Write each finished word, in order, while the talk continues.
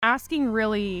asking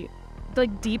really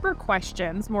like deeper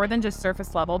questions more than just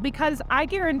surface level, because I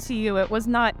guarantee you it was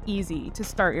not easy to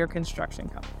start your construction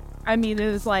company. I mean, it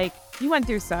was like you went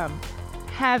through some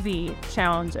heavy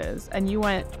challenges and you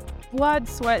went blood,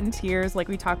 sweat, and tears. Like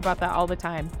we talk about that all the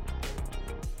time.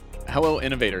 Hello,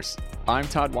 innovators. I'm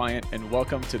Todd Wyant, and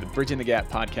welcome to the Bridging the Gap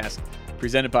podcast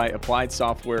presented by Applied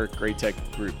Software Greatech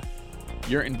Group.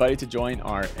 You're invited to join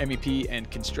our MEP and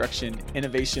construction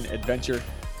innovation adventure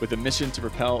with a mission to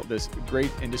propel this great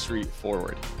industry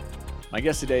forward. My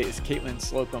guest today is Caitlin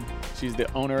Slocum. She's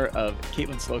the owner of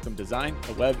Caitlin Slocum Design,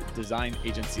 a web design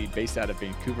agency based out of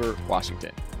Vancouver,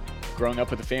 Washington. Growing up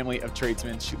with a family of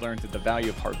tradesmen, she learned the value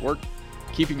of hard work,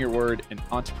 keeping your word, and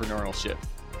entrepreneurship.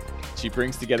 She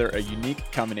brings together a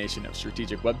unique combination of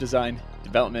strategic web design,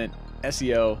 development,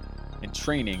 SEO, and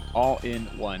training all in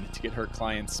one to get her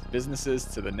clients' businesses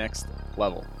to the next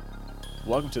level.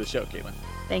 Welcome to the show, Caitlin.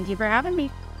 Thank you for having me.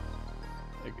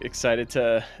 Excited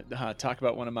to talk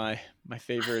about one of my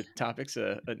favorite topics,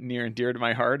 near and dear to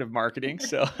my heart, of marketing.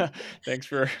 So thanks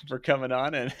for coming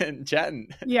on and chatting.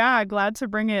 Yeah, glad to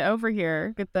bring it over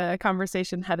here, get the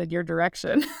conversation headed your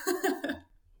direction.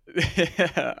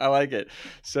 I like it.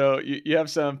 So you have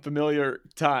some familiar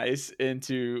ties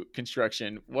into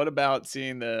construction. What about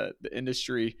seeing the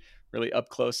industry really up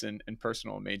close and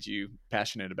personal made you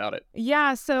passionate about it?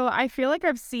 Yeah, so I feel like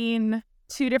I've seen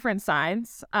two different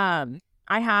sides.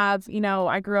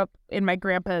 I grew up in my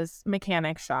grandpa's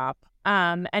mechanic shop.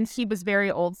 And he was very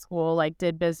old school, like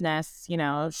did business,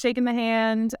 shaking the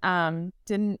hand,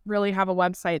 didn't really have a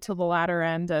website till the latter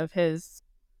end of his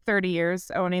 30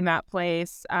 years owning that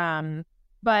place.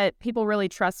 But people really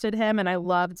trusted him, and I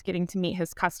loved getting to meet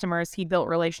his customers. He built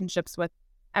relationships with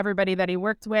everybody that he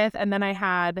worked with. And then I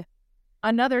had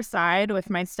another side with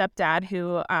my stepdad,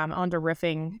 who owned a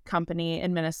roofing company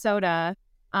in Minnesota.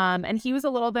 And he was a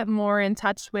little bit more in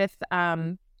touch with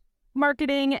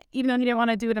marketing, even though he didn't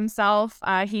want to do it himself.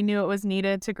 He knew it was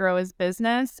needed to grow his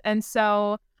business. And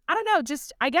so, I don't know,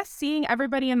 just I guess seeing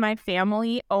everybody in my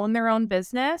family own their own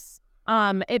business,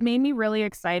 it made me really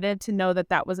excited to know that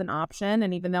that was an option.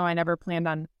 And even though I never planned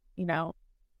on,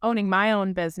 owning my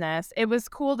own business, it was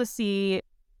cool to see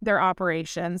their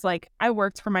operations. Like I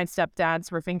worked for my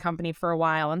stepdad's roofing company for a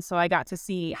while. And so I got to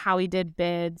see how he did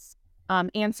bids,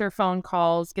 answer phone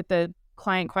calls, get the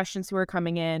client questions who were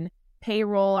coming in,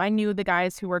 payroll. I knew the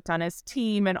guys who worked on his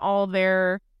team and all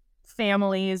their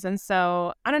families. And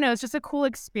so, I don't know, it's just a cool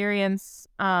experience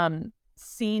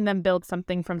seeing them build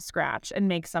something from scratch and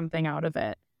make something out of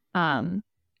it and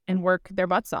work their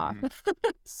butts off.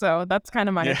 So that's kind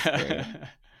of my experience.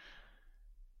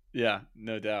 Yeah,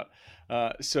 no doubt.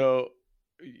 So,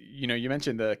 you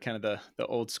mentioned the kind of the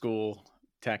old school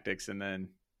tactics, and then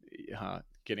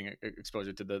getting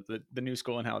exposure to the new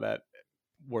school and how that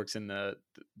works in the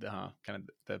kind of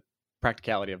the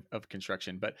practicality of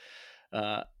construction. But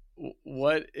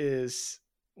what is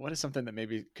something that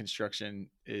maybe construction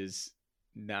is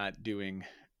not doing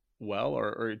well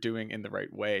or doing in the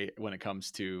right way when it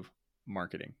comes to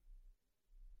marketing?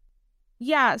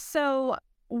 Yeah. So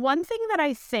one thing that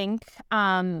I think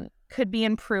could be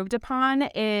improved upon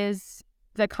is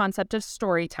the concept of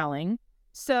storytelling.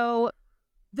 So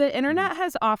the internet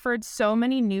has offered so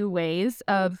many new ways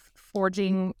of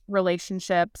forging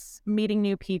relationships, meeting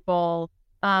new people,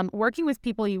 working with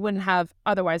people you wouldn't have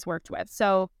otherwise worked with.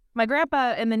 So my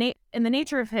grandpa, in the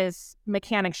nature of his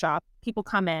mechanic shop, people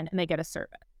come in and they get a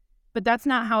service. But that's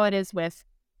not how it is with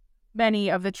many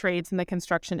of the trades in the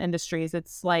construction industries.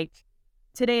 It's like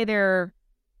today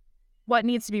what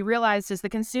needs to be realized is the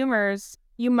consumers,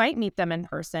 you might meet them in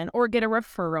person or get a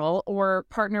referral or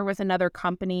partner with another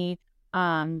company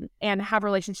and have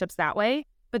relationships that way.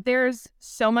 But there's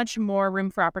so much more room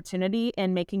for opportunity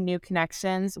in making new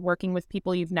connections, working with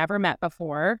people you've never met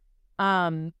before.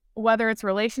 Whether it's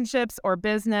relationships or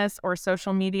business or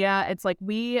social media, it's like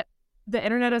the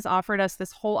internet has offered us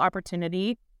this whole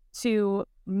opportunity to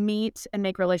meet and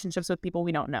make relationships with people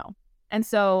we don't know. And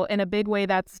so in a big way,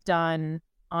 that's done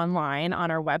online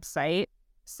on our website.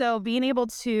 So being able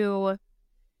to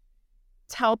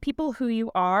tell people who you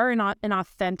are in an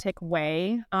authentic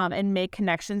way and make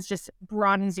connections just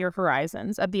broadens your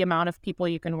horizons of the amount of people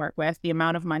you can work with, the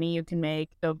amount of money you can make,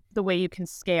 the way you can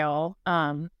scale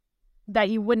that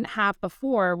you wouldn't have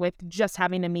before with just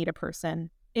having to meet a person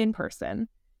in person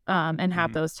and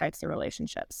have those types of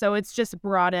relationships. So it's just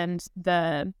broadened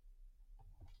the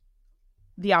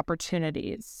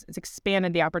opportunities. It's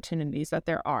expanded the opportunities that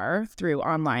there are through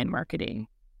online marketing.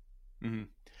 Mm-hmm.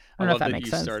 I I don't know if love that that makes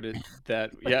you sense. started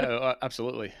that. Yeah,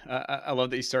 absolutely. I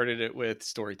love that you started it with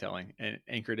storytelling and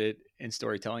anchored it in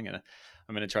storytelling. And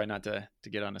I'm going to try not to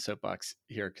get on a soapbox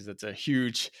here because it's a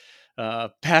huge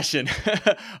passion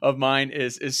of mine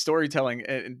is storytelling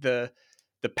and the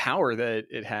power that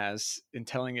it has in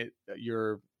telling it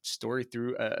your story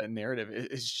through a narrative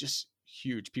is just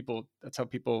huge. People, that's how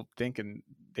people think and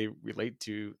they relate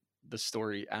to the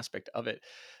story aspect of it.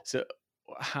 So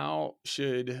how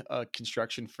should a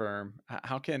construction firm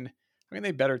how can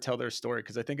they better tell their story?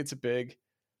 Because I think it's a big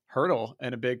hurdle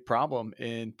and a big problem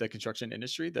in the construction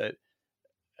industry that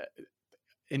uh,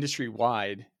 industry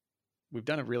wide we've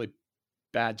done a really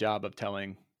bad job of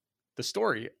telling the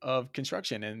story of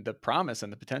construction and the promise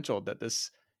and the potential that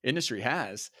this industry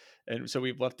has, and so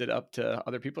we've left it up to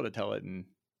other people to tell it and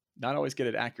not always get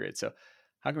it accurate. So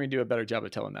how can we do a better job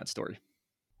of telling that story?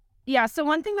 Yeah. So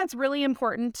one thing that's really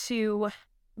important to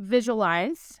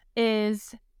visualize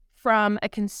is from a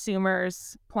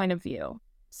consumer's point of view.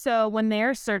 So when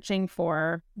they're searching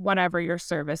for whatever your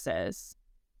service is,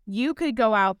 you could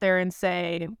go out there and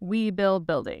say, we build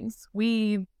buildings,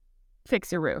 we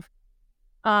fix your roof.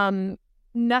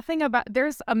 Nothing about,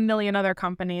 there's a million other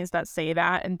companies that say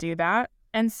that and do that.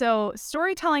 And so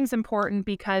storytelling is important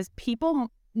because people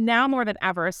now more than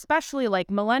ever, especially like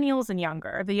millennials and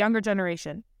younger, the younger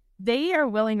generation, they are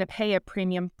willing to pay a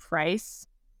premium price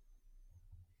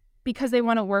because they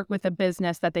want to work with a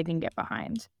business that they can get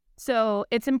behind. So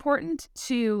it's important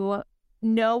to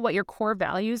know what your core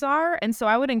values are. And so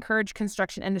I would encourage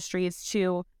construction industries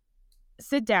to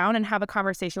sit down and have a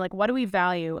conversation. Like, what do we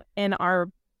value in our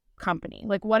company?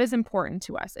 Like, what is important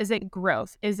to us? Is it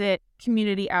growth? Is it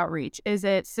community outreach? Is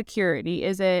it security?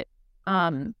 Is it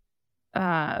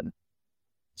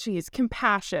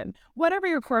compassion? Whatever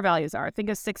your core values are, think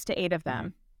of 6 to 8 of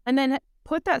them. And then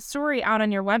put that story out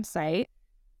on your website,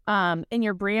 in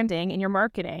your branding, in your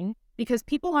marketing, because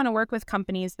people want to work with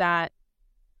companies that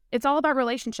it's all about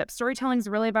relationships. Storytelling is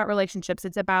really about relationships.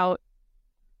 It's about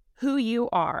who you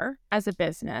are as a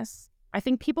business. I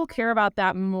think people care about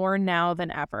that more now than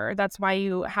ever. That's why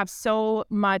you have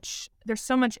there's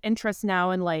so much interest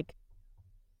now in like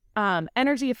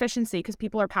energy efficiency because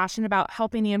people are passionate about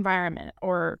helping the environment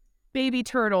or baby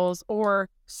turtles or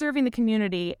serving the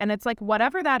community. And it's like,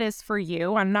 whatever that is for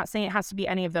you, I'm not saying it has to be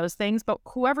any of those things, but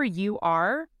whoever you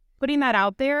are, putting that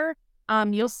out there,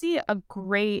 you'll see a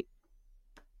great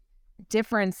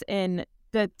difference in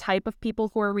the type of people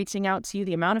who are reaching out to you,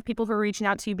 the amount of people who are reaching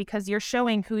out to you, because you're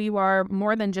showing who you are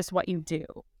more than just what you do,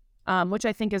 which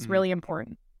I think is really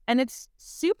important. And it's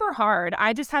super hard.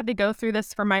 I just had to go through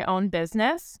this for my own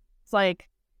business. It's like,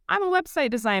 I'm a website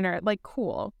designer. Like,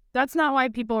 cool. That's not why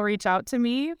people reach out to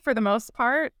me for the most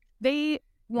part. They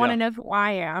want to know who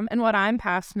I am and what I'm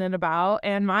passionate about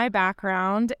and my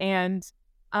background and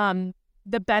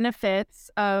the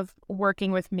benefits of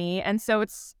working with me. And so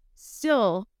it's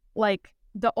still like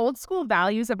the old school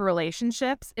values of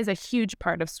relationships is a huge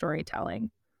part of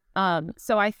storytelling.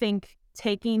 So I think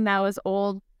taking those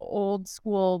old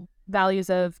school values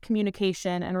of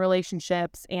communication and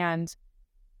relationships and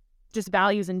just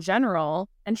values in general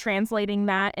and translating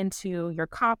that into your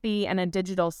copy and a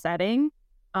digital setting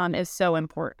is so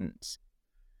important.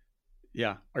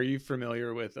 Yeah. Are you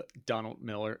familiar with Donald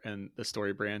Miller and the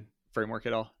Story Brand framework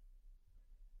at all?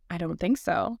 I don't think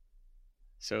so.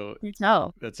 So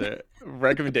No. That's a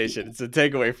recommendation. It's a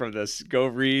takeaway from this. Go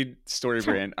read Story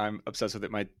Brand. I'm obsessed with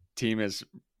it. My team is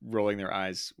rolling their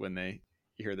eyes when they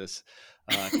hear this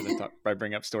because I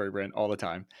bring up Story Brand all the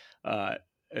time.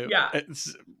 It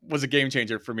was a game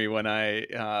changer for me when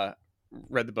I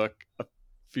read the book a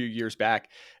few years back.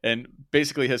 And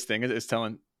basically his thing is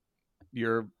telling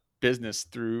your business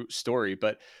through story,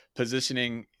 but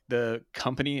positioning the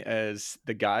company as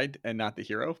the guide and not the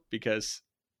hero, because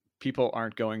people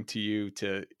aren't going to you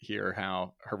to hear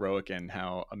how heroic and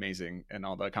how amazing and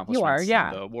all the accomplishments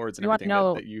and the awards and everything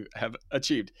that you have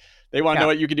achieved. They want to know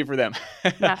what you can do for them.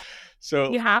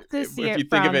 So you have to see if it you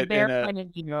think from of it their in point of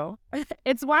view.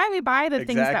 It's why we buy the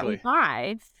things that we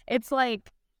buy. It's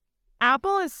like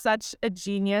Apple is such a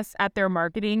genius at their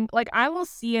marketing. Like, I will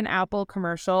see an Apple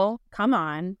commercial come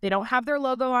on. They don't have their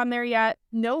logo on there yet.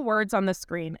 No words on the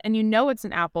screen. And you know it's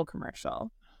an Apple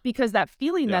commercial because that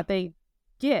feeling that they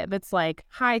give, it's like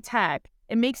high tech.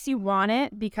 It makes you want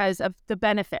it because of the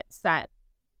benefits that,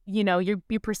 you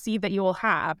perceive that you will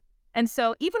have. And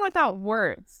so even without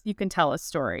words, you can tell a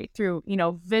story through,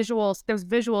 visuals. There's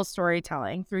visual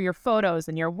storytelling through your photos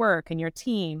and your work and your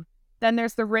team. Then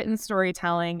there's the written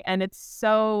storytelling, and it's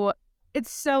so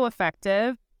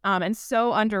effective and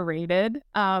so underrated,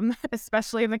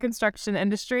 especially in the construction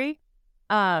industry.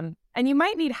 And you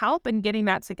might need help in getting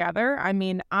that together. I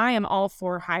mean, I am all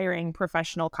for hiring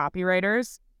professional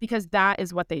copywriters because that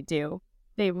is what they do.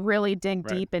 They really dig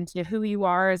Right. deep into who you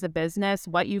are as a business,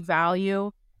 what you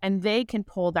value, and they can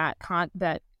pull that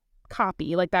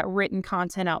copy, like that written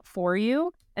content out for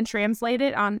you and translate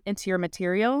it on into your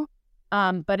material.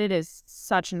 But it is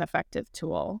such an effective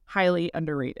tool, highly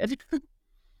underrated.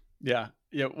 Yeah.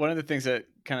 Yeah. One of the things that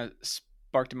kind of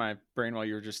sparked in my brain while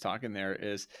you were just talking there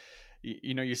is,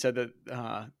 you said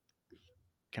that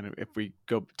kind of if we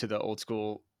go to the old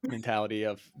school mentality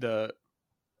of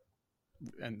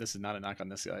and this is not a knock on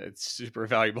this guy, it's super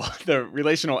valuable, the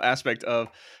relational aspect of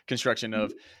construction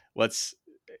of let's,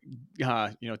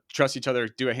 trust each other,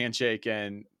 do a handshake,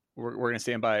 and we're going to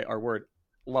stand by our word.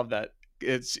 Love that.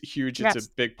 It's huge. It's a Yes,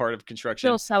 big part of construction.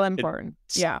 still so important.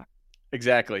 Yeah.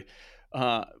 Exactly.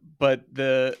 But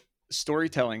the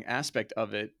storytelling aspect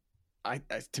of it,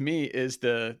 to me, is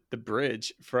the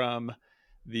bridge from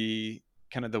the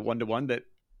kind of the one-to-one that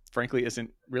frankly isn't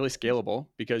really scalable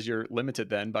because you're limited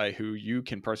then by who you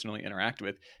can personally interact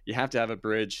with. You have to have a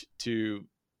bridge to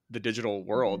the digital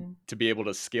world to be able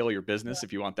to scale your business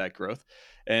if you want that growth.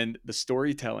 And the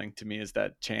storytelling to me is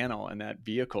that channel and that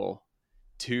vehicle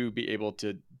to be able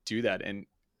to do that and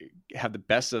have the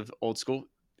best of old school,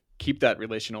 keep that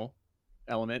relational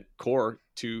element core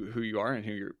to who you are and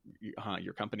who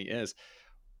your company is,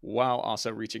 while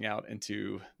also reaching out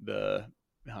into the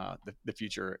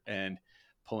future and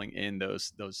pulling in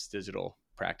those digital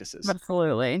practices.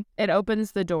 Absolutely. It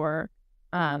opens the door.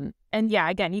 And yeah,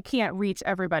 again, you can't reach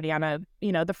everybody on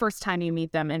the first time you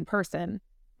meet them in person.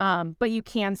 But you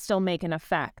can still make an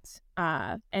effect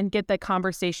and get the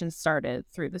conversation started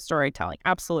through the storytelling.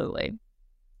 Absolutely.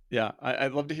 Yeah,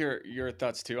 I'd love to hear your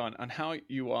thoughts too on how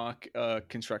you walk a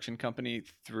construction company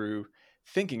through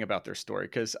thinking about their story,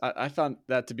 because I found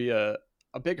that to be a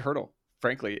big hurdle,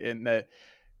 frankly, in that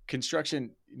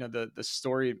construction, the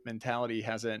story mentality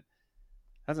hasn't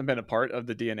been a part of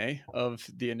the DNA of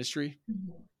the industry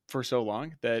for so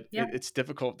long that it's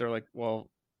difficult. They're like, well,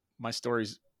 my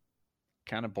story's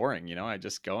kind of boring. I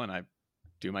just go and I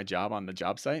do my job on the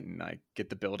job site and I get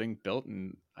the building built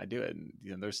and I do it.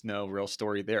 And there's no real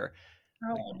story there.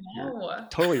 Like, Oh you're no.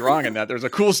 totally wrong in that. There's a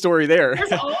cool story there.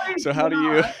 There's always So how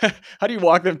do you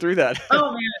walk them through that?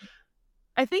 Oh man.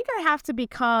 I think I have to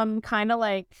become kind of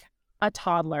like a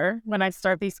toddler when I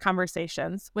start these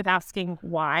conversations with asking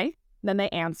why. Then they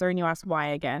answer and you ask why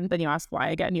again. Then you ask why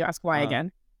again. You ask why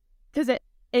again. Because it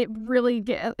really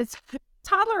it's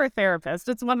toddler or therapist.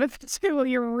 It's one of the two.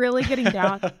 You're really getting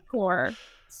down to the core.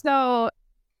 So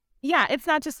yeah, it's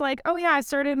not just like, oh yeah, I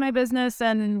started my business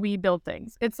and we build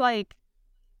things. It's like,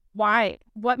 why?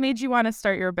 What made you want to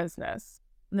start your business?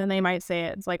 And then they might say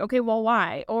it. It's like, okay, well,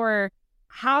 why? Or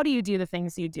how do you do the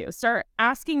things you do? Start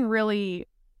asking really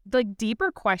like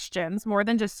deeper questions more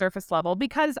than just surface level,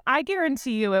 because I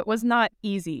guarantee you it was not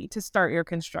easy to start your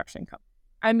construction company.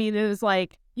 I mean, it was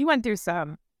like you went through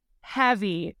some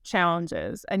heavy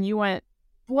challenges and you went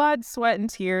blood, sweat, and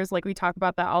tears. Like we talk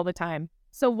about that all the time.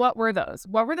 So what were those?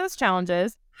 What were those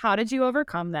challenges? How did you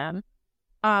overcome them?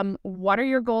 What are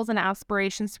your goals and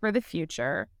aspirations for the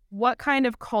future? What kind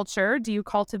of culture do you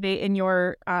cultivate in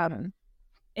your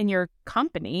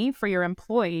company for your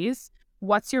employees?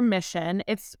 What's your mission?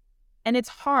 It's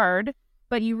hard,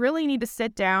 but you really need to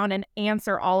sit down and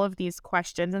answer all of these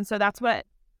questions. And so that's what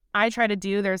I try to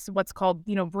do. There's what's called,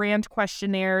 brand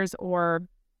questionnaires or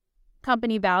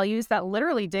company values that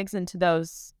literally digs into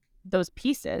those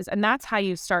pieces. And that's how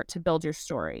you start to build your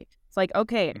story. It's like,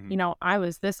 okay, I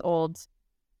was this old.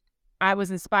 I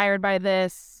was inspired by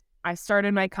this. I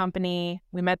started my company.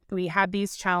 We had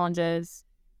these challenges.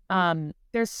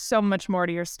 There's so much more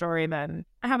to your story than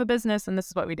I have a business and this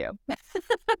is what we do.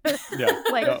 Yeah,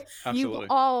 like no, absolutely. You've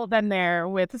all been there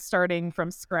with starting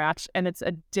from scratch, and it's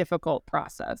a difficult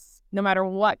process, no matter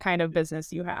what kind of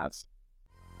business you have.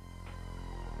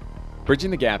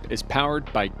 Bridging the Gap is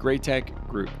powered by Greatech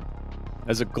Group.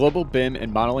 As a global BIM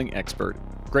and modeling expert,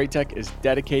 Greatech is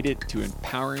dedicated to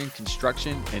empowering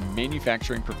construction and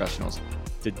manufacturing professionals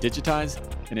to digitize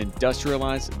and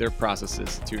industrialize their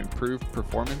processes to improve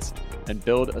performance and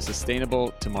build a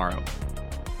sustainable tomorrow.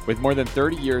 With more than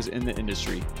 30 years in the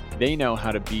industry, they know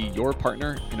how to be your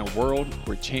partner in a world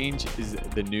where change is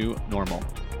the new normal,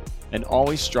 and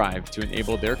always strive to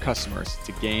enable their customers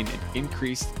to gain an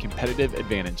increased competitive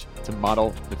advantage to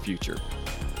model the future.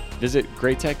 Visit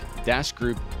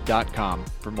greatech-group.com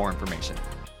for more information.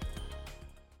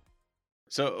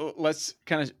 So let's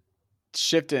kind of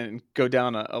shift and go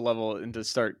down a level and to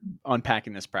start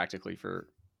unpacking this practically for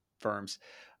firms.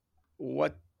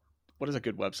 What does a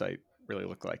good website really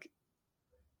look like?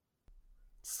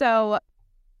 So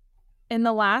in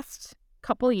the last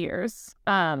couple years,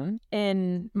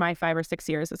 in my 5 or 6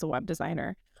 years as a web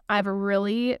designer, I've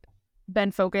really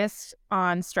been focused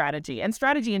on strategy, and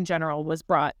strategy in general was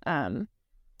brought to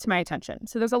my attention.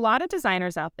 So there's a lot of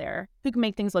designers out there who can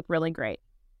make things look really great.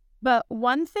 But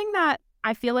one thing that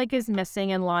I feel like is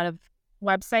missing in a lot of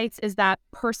websites is that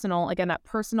personal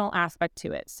aspect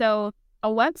to it. So a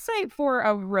website for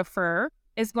a roofer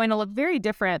is going to look very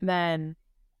different than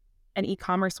an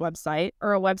e-commerce website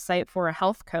or a website for a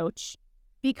health coach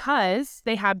because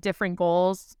they have different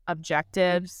goals,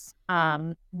 objectives,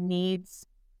 needs,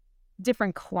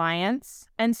 different clients.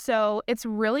 And so it's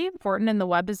really important in the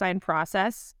web design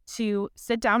process to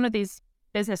sit down with these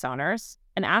business owners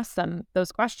and ask them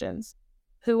those questions.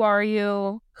 Who are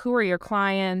you? Who are your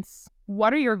clients?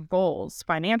 What are your goals?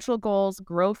 Financial goals,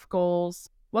 growth goals?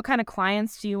 What kind of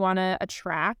clients do you want to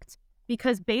attract?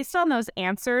 Because based on those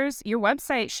answers, your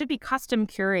website should be custom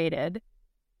curated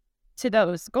to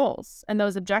those goals and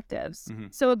those objectives. Mm-hmm.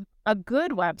 So a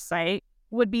good website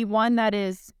would be one that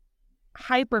is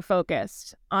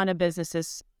hyper-focused on a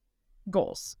business's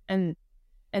goals and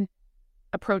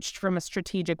approached from a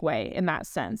strategic way in that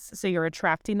sense. So you're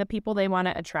attracting the people they want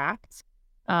to attract.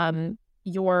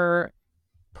 You're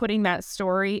putting that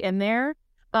story in there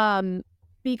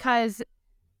because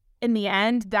in the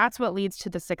end, that's what leads to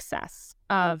the success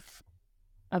of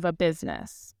a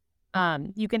business.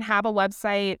 You can have a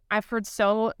website. I've heard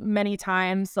so many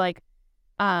times like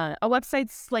a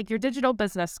website's like your digital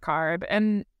business card,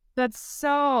 and that's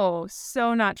so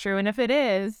not true. And if it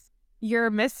is,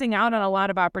 you're missing out on a lot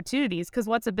of opportunities because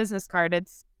what's a business card?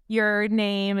 It's your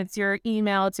name, it's your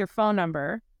email, it's your phone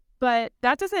number. But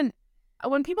that doesn't,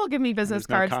 when people give me business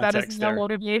cards, that is no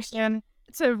motivation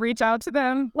to reach out to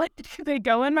them. Like they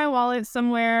go in my wallet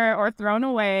somewhere or thrown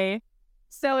away.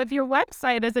 So if your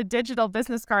website is a digital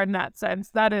business card in that sense,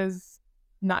 that is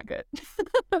not good.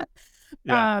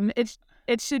 Yeah.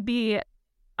 It should be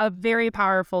a very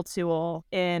powerful tool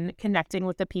in connecting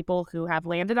with the people who have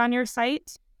landed on your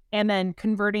site and then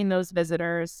converting those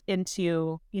visitors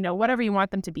into, whatever you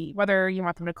want them to be, whether you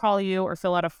want them to call you or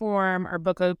fill out a form or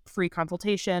book a free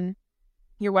consultation.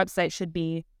 Your website should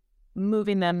be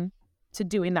moving them to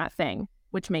doing that thing,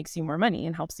 which makes you more money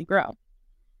and helps you grow.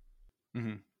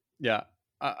 Mm-hmm. Yeah,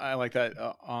 I like that.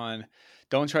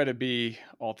 Don't try to be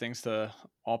all things to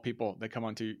all people that come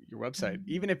onto your website.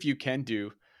 Mm-hmm. Even if you can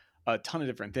do a ton of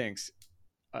different things,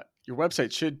 your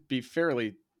website should be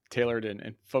fairly tailored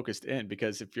and focused in,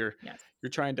 because if you're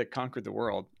trying to conquer the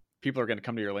world, people are going to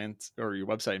come to your land or your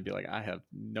website and be like, I have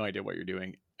no idea what you're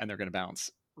doing, and they're going to bounce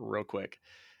real quick.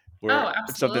 Where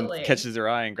if something catches their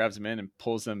eye and grabs them in and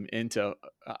pulls them into,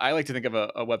 I like to think of a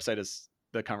website as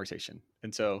the conversation.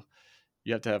 And so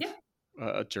you have to have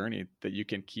a journey that you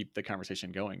can keep the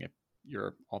conversation going. If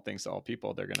you're all things to all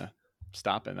people, they're going to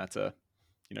stop. And that's a,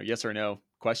 yes or no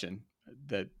question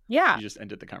that you just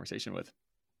ended the conversation with.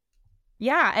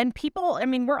 Yeah. And people,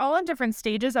 we're all in different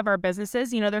stages of our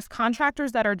businesses. There's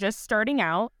contractors that are just starting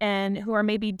out and who are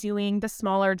maybe doing the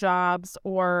smaller jobs,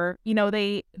 or,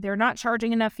 they're not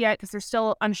charging enough yet because they're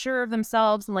still unsure of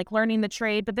themselves and like learning the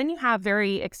trade. But then you have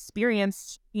very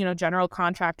experienced, general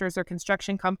contractors or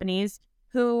construction companies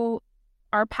who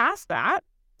are past that.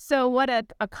 So what a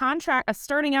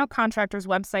starting out contractor's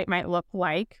website might look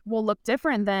like will look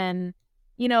different than,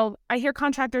 I hear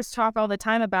contractors talk all the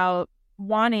time about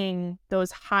wanting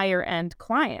those higher end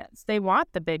clients. They want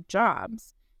the big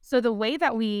jobs. So the way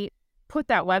that we put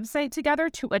that website together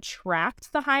to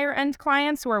attract the higher end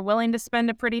clients who are willing to spend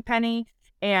a pretty penny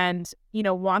and,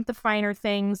 want the finer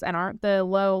things and aren't the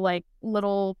low, like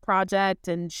little project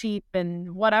and cheap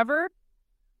and whatever,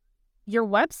 your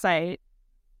website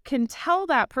can tell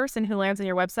that person who lands on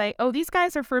your website, oh, these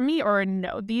guys are for me, or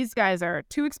no, these guys are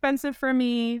too expensive for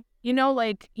me.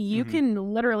 You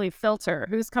can literally filter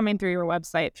who's coming through your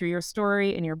website, through your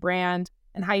story and your brand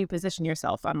and how you position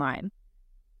yourself online.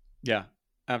 Yeah,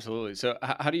 absolutely. So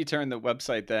how do you turn the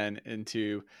website then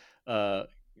into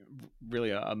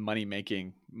really a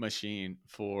money-making machine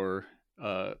for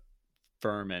a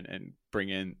firm and bring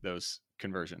in those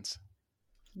conversions?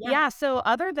 Yeah. So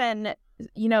other than,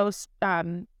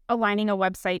 aligning a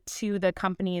website to the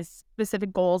company's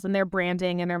specific goals and their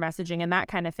branding and their messaging and that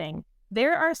kind of thing,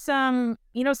 there are some,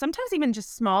 sometimes even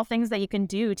just small things that you can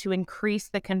do to increase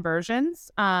the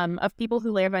conversions of people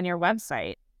who land on your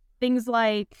website. Things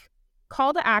like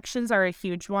call to actions are a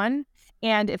huge one.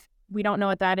 And if we don't know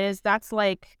what that is, that's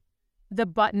like the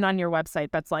button on your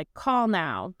website that's like, call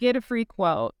now, get a free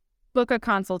quote, book a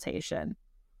consultation.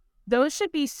 those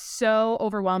should be so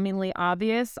overwhelmingly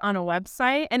obvious on a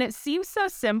website. And it seems so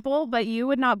simple, but you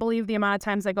would not believe the amount of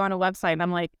times I go on a website and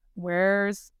I'm like,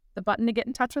 where's the button to get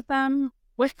in touch with them?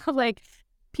 Like,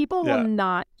 people will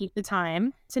not take the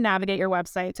time to navigate your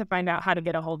website to find out how to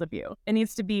get a hold of you. It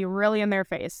needs to be really in their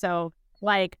face. So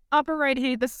like upper right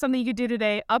hand, this is something you could do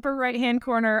today, upper right-hand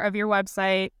corner of your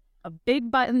website, a big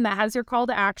button that has your call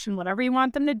to action, whatever you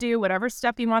want them to do, whatever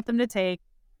step you want them to take.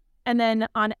 And then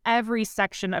on every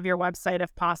section of your website,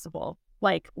 if possible,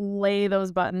 like lay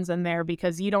those buttons in there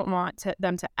because you don't want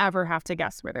them to ever have to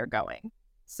guess where they're going.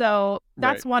 So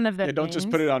that's one of the things. Don't just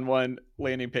put it on one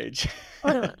landing page.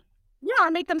 Yeah,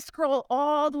 make them scroll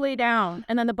all the way down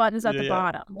and then the button's at the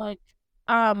bottom. Like,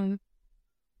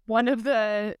 one of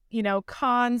the,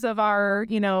 cons of our,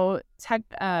 tech,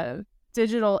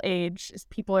 digital age is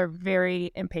people are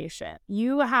very impatient.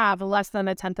 You have less than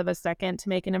 1/10 of a second to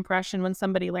make an impression when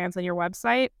somebody lands on your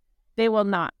website. They will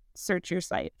not search your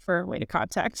site for a way to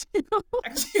contact you.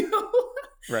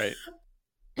 Right.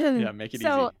 Yeah, make it easy.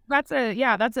 So that's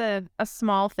a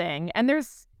small thing. And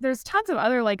there's tons of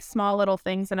other like small little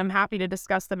things, and I'm happy to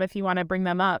discuss them if you want to bring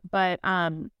them up. But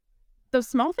those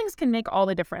small things can make all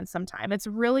the difference sometimes. It's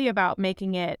really about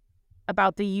making it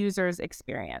about the user's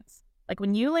experience. Like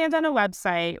when you land on a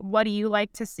website, what do you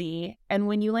like to see? And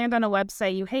when you land on a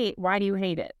website you hate, why do you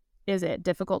hate it? Is it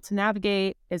difficult to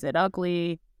navigate? Is it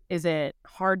ugly? Is it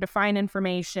hard to find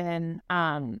information?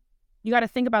 You got to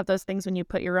think about those things when you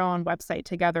put your own website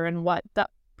together and what the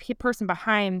person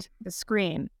behind the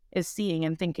screen is seeing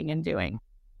and thinking and doing.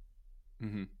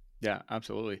 Mm-hmm. Yeah,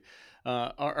 absolutely.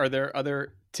 Are there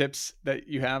other tips that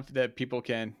you have that people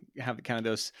can have kind of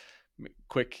those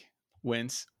quick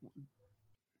wins?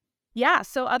 Yeah.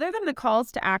 So other than the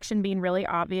calls to action being really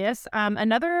obvious,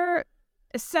 another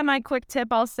semi-quick tip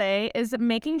I'll say is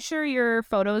making sure your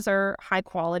photos are high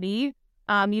quality.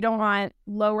 You don't want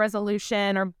low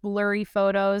resolution or blurry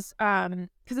photos,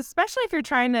 because especially if you're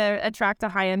trying to attract a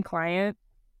high-end client,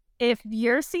 if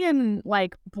you're seeing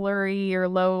like blurry or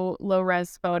low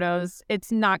res photos,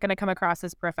 it's not going to come across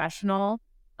as professional.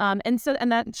 And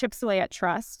that chips away at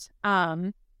trust.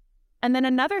 And then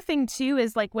another thing too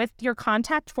is like with your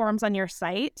contact forms on your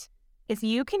site, if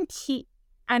you can keep,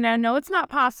 and I know it's not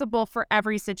possible for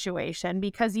every situation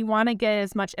because you want to get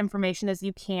as much information as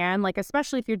you can, like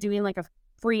especially if you're doing like a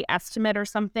free estimate or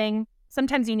something,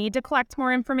 sometimes you need to collect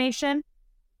more information.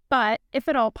 But if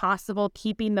at all possible,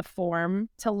 keeping the form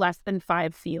to less than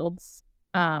 5 fields,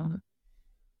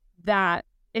 that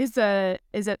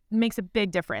makes a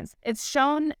big difference. It's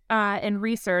shown in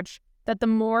research that the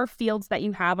more fields that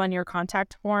you have on your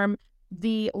contact form,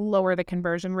 the lower the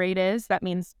conversion rate is. That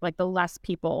means like the less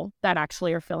people that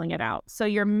actually are filling it out. So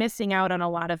you're missing out on a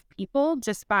lot of people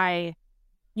just by,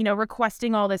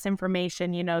 requesting all this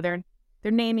information, their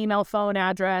name, email, phone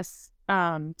address,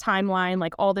 timeline,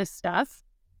 like all this stuff.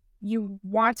 You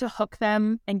want to hook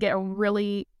them and get a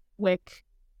really quick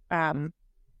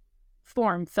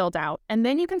form filled out. And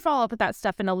then you can follow up with that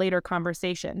stuff in a later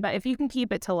conversation. But if you can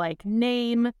keep it to like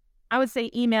name, I would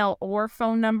say email or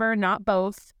phone number, not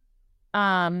both.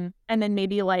 And then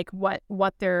maybe like what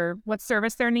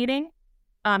service they're needing.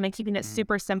 And keeping it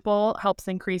super simple helps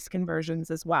increase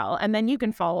conversions as well. And then you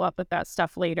can follow up with that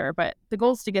stuff later. But the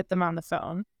goal is to get them on the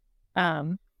phone.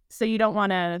 So you don't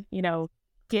want to,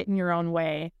 get in your own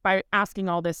way by asking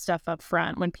all this stuff up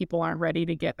front when people aren't ready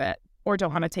to give it or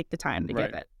don't want to take the time to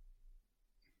give it.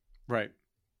 Right.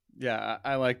 Yeah,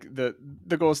 I like the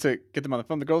goal is to get them on the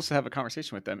phone. The goal is to have a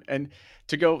conversation with them and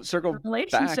to go circle back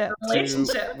to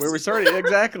where we started.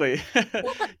 Exactly.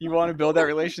 You want to build that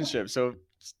relationship. So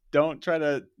don't try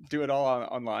to do it all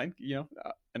online,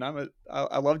 and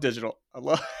I love digital.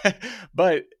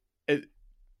 But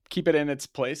keep it in its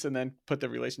place and then put the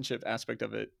relationship aspect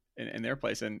of it in their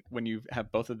place. And when you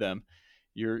have both of them,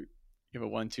 you have a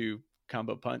 1-2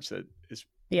 combo punch that is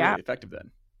really effective then.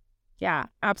 Yeah,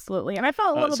 absolutely. And I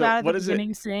felt a little bad at the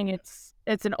beginning saying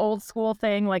it's an old school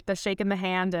thing, like the shaking the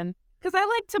hand, and because I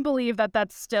like to believe that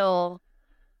that's still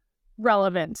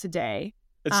relevant today.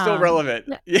 It's still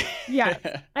relevant. Yeah.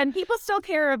 And people still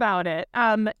care about it.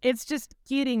 It's just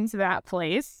getting to that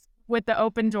place with the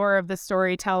open door of the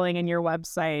storytelling in your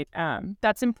website.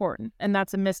 That's important. And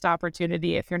that's a missed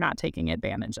opportunity if you're not taking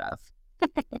advantage of.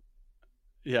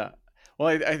 Yeah. Well,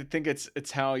 I think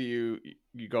it's how you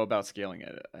go about scaling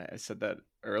it. I said that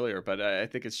earlier, but I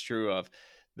think it's true of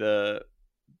the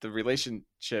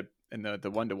relationship and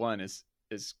the one-to-one is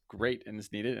great and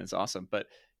is needed and it's awesome, but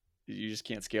you just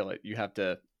can't scale it. You have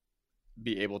to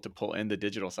be able to pull in the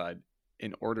digital side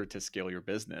in order to scale your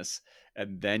business,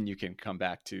 and then you can come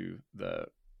back to the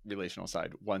relational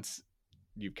side once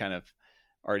you've kind of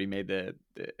already made the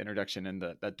introduction and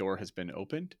that door has been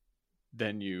opened,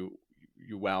 then you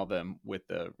wow them with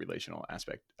the relational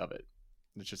aspect of it.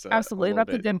 It's just a Absolutely. little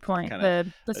That's a bit good point. kind The of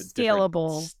a different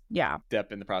scalable. Yeah.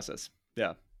 step in the process.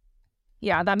 Yeah.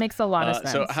 Yeah. That makes a lot of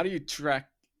sense. So how do you track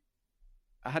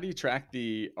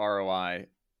the ROI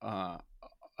of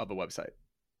a website?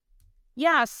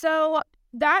 Yeah. So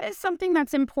that is something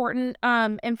that's important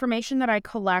information that I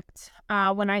collect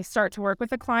when I start to work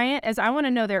with a client is I want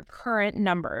to know their current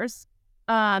numbers.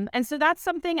 And so that's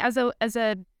something as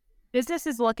a business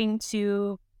is looking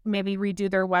to maybe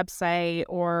redo their website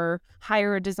or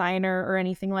hire a designer or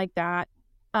anything like that.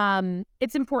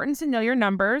 It's important to know your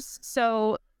numbers.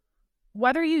 So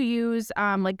whether you use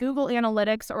like Google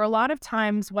Analytics or a lot of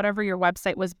times whatever your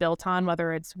website was built on,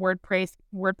 whether it's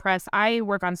WordPress, I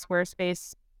work on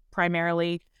Squarespace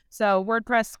primarily. So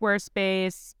WordPress,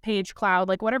 Squarespace, Page Cloud,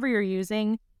 like whatever you're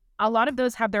using, a lot of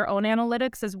those have their own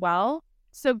analytics as well.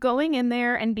 So going in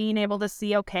there and being able to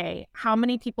see, okay, how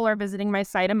many people are visiting my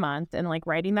site a month and like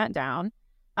writing that down,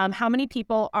 how many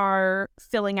people are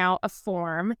filling out a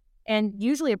form, and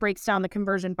usually it breaks down the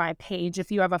conversion by page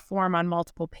if you have a form on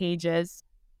multiple pages,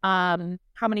 how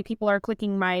many people are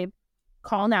clicking my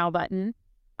call now button.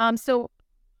 So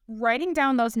writing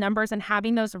down those numbers and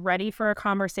having those ready for a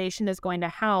conversation is going to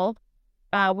help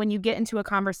when you get into a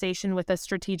conversation with a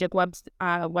strategic web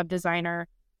designer,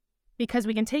 because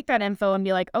we can take that info and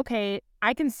be like, okay,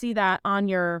 I can see that on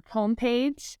your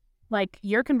homepage, like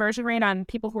your conversion rate on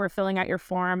people who are filling out your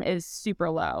form is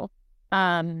super low.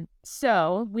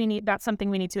 So that's something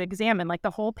we need to examine, like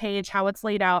the whole page, how it's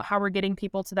laid out, how we're getting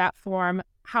people to that form,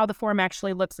 how the form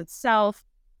actually looks itself.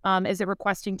 Is it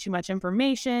requesting too much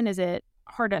information? Is it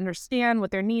hard to understand what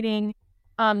they're needing?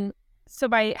 So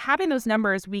by having those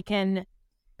numbers, we can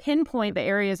pinpoint the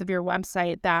areas of your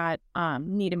website that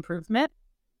need improvement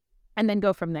and then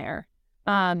go from there.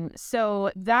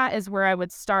 So that is where I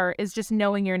would start, is just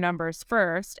knowing your numbers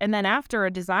first. And then after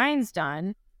a design's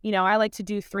done, I like to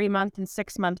do 3-month and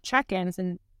 6-month check-ins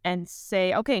and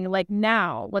say, okay, like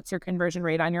now, what's your conversion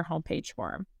rate on your homepage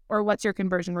form? Or what's your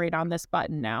conversion rate on this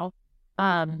button now?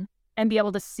 And be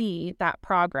able to see that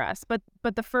progress. But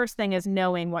the first thing is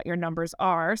knowing what your numbers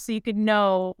are so you could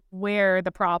know where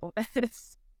the problem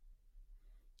is.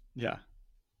 Yeah,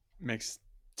 makes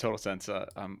total sense.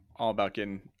 I'm all about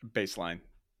getting baseline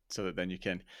so that then you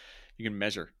can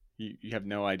measure. You have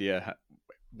no idea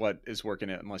what is working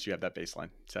unless you have that baseline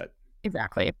set.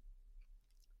 Exactly.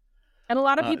 And a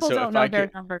lot of people don't know their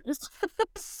numbers.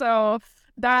 So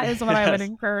that is what I would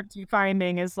encourage you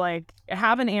finding is like,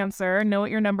 have an answer, know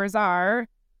what your numbers are.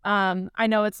 I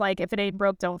know it's like, if it ain't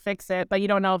broke, don't fix it, but you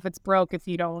don't know if it's broke if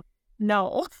you don't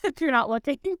know, if you're not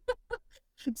looking.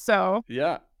 So.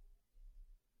 Yeah,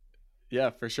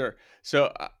 for sure.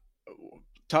 So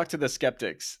talk to the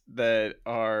skeptics that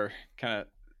are kind of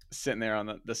sitting there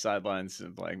on the sidelines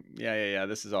and like, yeah,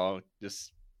 this is all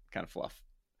just kind of fluff.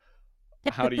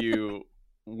 How do you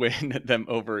win them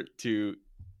over to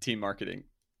team marketing?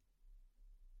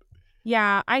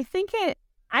 Yeah, I think it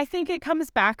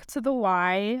comes back to the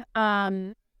why.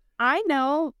 I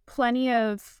know plenty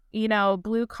of,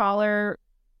 blue collar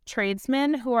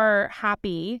tradesmen who are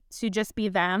happy to just be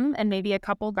them and maybe a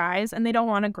couple guys, and they don't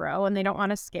want to grow and they don't want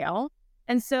to scale.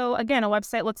 And so again, a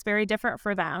website looks very different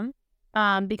for them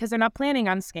because they're not planning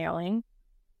on scaling.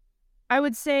 I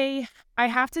would say you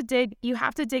have to dig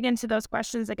into those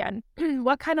questions again.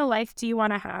 What kind of life do you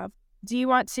want to have? Do you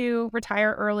want to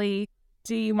retire early?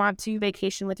 Do you want to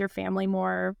vacation with your family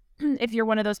more? If you're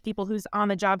one of those people who's on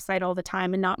the job site all the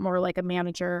time and not more like a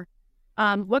manager,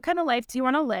 what kind of life do you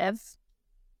want to live?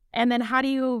 And then how do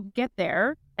you get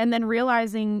there? And then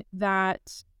realizing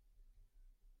that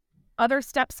other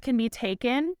steps can be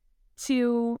taken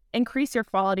to increase your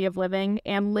quality of living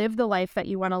and live the life that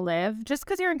you want to live. Just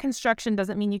because you're in construction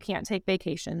doesn't mean you can't take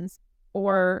vacations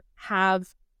or have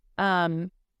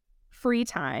free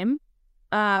time,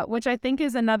 which I think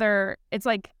is another, it's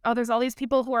like, oh, there's all these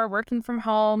people who are working from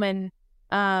home and,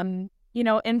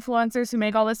 influencers who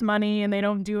make all this money and they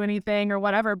don't do anything or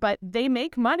whatever, but they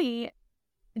make money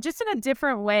just in a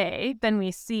different way than we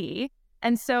see.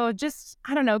 And so just,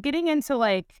 I don't know, getting into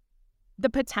like the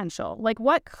potential, like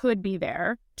what could be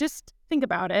there, just think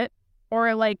about it,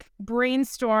 or like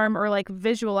brainstorm or like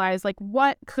visualize, like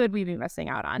what could we be missing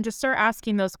out on? Just start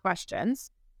asking those questions.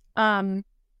 I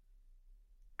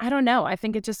don't know. I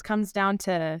think it just comes down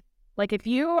to like, if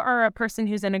you are a person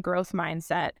who's in a growth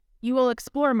mindset, you will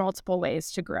explore multiple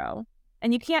ways to grow.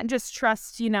 And you can't just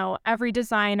trust, every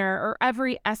designer or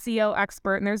every SEO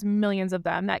expert, and there's millions of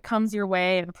them, that comes your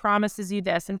way and promises you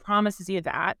this and promises you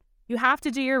that. You have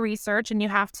to do your research and you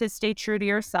have to stay true to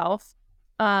yourself.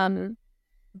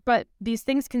 But these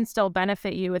things can still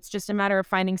benefit you. It's just a matter of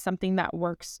finding something that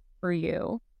works for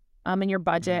you, in your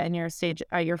budget and your stage,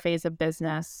 your phase of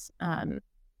business.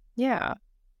 Yeah.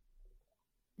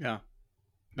 Yeah.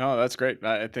 No, that's great.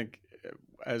 I think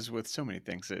as with so many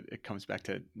things, it comes back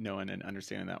to knowing and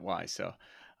understanding that why. So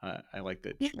I like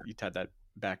that you tied that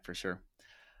back for sure.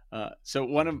 So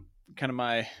one of kind of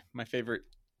my favorite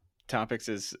topics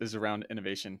is around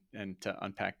innovation and to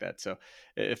unpack that. So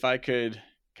if I could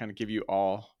kind of give you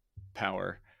all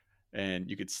power and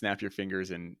you could snap your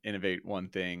fingers and innovate one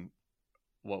thing,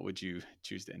 what would you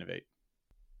choose to innovate?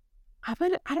 I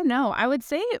don't know. I would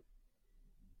say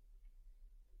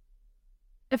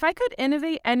if I could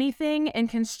innovate anything in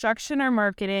construction or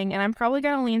marketing, and I'm probably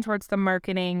going to lean towards the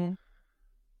marketing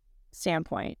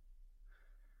standpoint.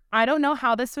 I don't know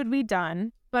how this would be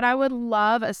done, but I would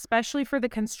love, especially for the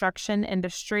construction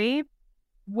industry,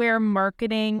 where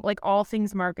marketing, like all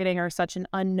things marketing, are such an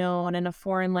unknown and a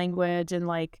foreign language and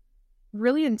like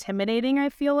really intimidating, I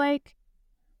feel like.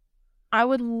 I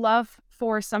would love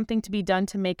for something to be done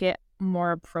to make it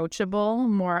more approachable,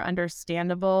 more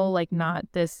understandable, like not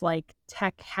this like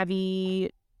tech heavy,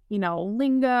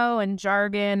 lingo and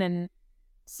jargon. And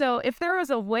so if there was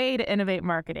a way to innovate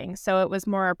marketing so it was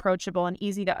more approachable and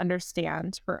easy to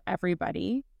understand for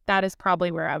everybody, that is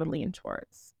probably where I would lean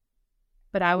towards.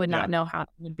 But I would not know how it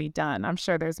would be done. I'm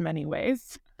sure there's many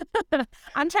ways.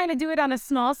 I'm trying to do it on a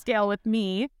small scale with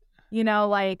me.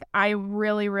 Like I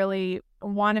really, really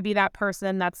want to be that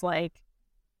person that's like,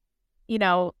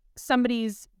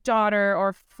 somebody's daughter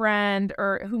or friend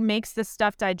or who makes this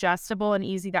stuff digestible and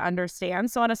easy to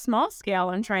understand. So on a small scale,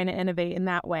 I'm trying to innovate in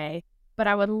that way. But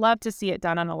I would love to see it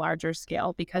done on a larger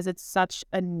scale because it's such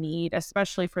a need,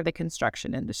 especially for the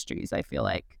construction industries, I feel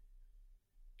like.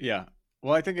 Yeah.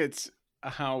 Well, I think it's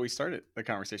how we started the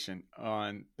conversation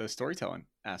on the storytelling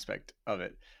aspect of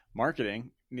it.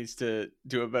 Marketing needs to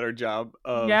do a better job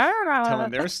of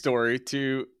telling their story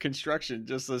to construction,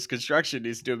 just as construction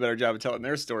needs to do a better job of telling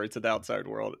their story to the outside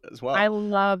world as well. I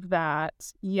love that.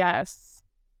 Yes.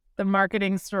 The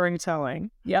marketing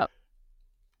storytelling. Yep.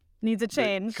 Needs a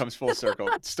change. It comes full circle.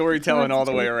 Storytelling all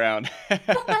the way around.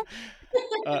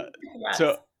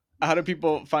 So how do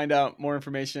people find out more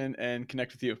information and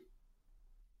connect with you?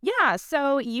 Yeah,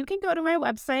 so you can go to my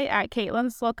website at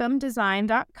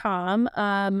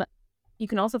CaitlinSlocumDesign.com. You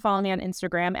can also follow me on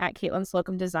Instagram at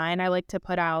CaitlinSlocumDesign. I like to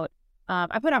put out,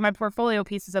 I put out my portfolio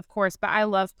pieces, of course, but I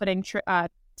love putting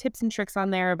tips and tricks on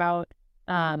there about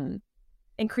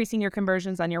increasing your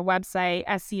conversions on your website,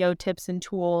 SEO tips and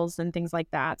tools and things like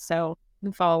that. So you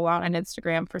can follow along on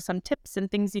Instagram for some tips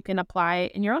and things you can apply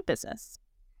in your own business.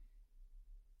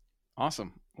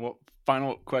 Awesome. Well,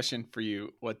 final question for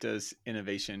you. What does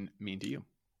innovation mean to you?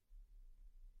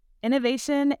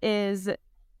 Innovation is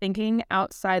thinking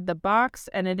outside the box,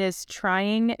 and it is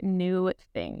trying new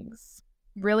things,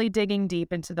 really digging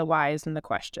deep into the whys and the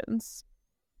questions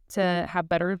to have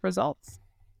better results.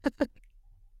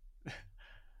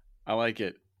 I like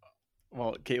it.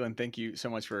 Well, Caitlin, thank you so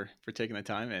much for taking the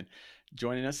time and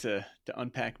joining us to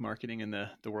unpack marketing in the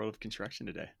world of construction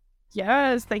today.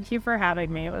 Yes, thank you for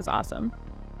having me. It was awesome.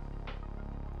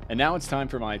 And now it's time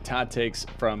for my Todd takes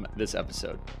from this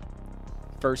episode.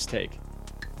 First take.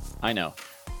 I know,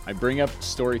 I bring up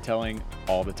storytelling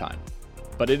all the time,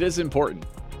 but it is important.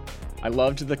 I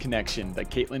loved the connection that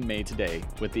Caitlin made today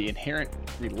with the inherent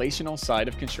relational side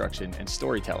of construction and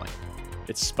storytelling.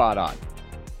 It's spot on.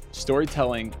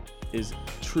 Storytelling is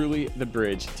truly the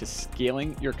bridge to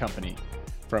scaling your company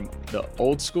from the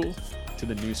old school to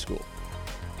the new school.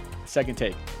 Second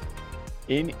take.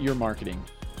 In your marketing,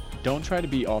 don't try to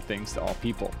be all things to all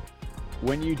people.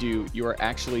 When you do, you are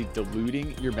actually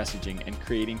diluting your messaging and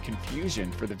creating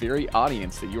confusion for the very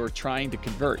audience that you are trying to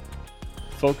convert.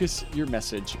 Focus your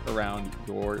message around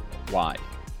your why.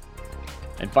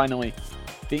 And finally,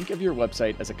 think of your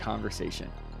website as a conversation.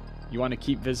 You want to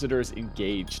keep visitors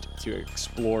engaged to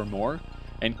explore more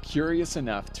and curious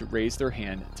enough to raise their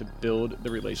hand to build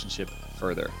the relationship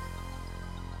further.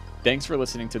 Thanks for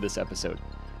listening to this episode.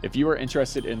 If you are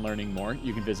interested in learning more,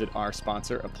 you can visit our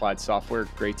sponsor, Applied Software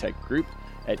GreyTech Group,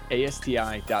 at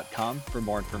ASTI.com for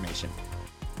more information.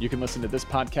 You can listen to this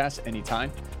podcast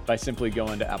anytime by simply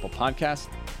going to Apple Podcasts,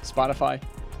 Spotify,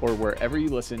 or wherever you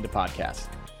listen to podcasts.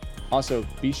 Also,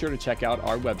 be sure to check out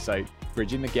our website,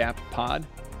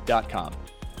 bridgingthegappod.com.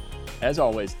 As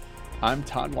always, I'm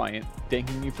Todd Wyant,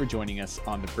 thanking you for joining us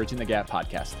on the Bridging the Gap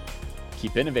podcast.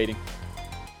 Keep innovating.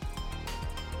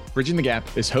 Bridging the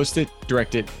Gap is hosted,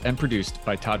 directed, and produced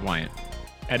by Todd Wyant.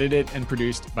 Edited and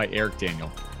produced by Eric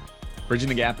Daniel. Bridging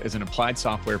the Gap is an Applied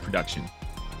Software production.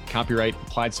 Copyright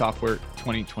Applied Software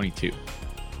 2022.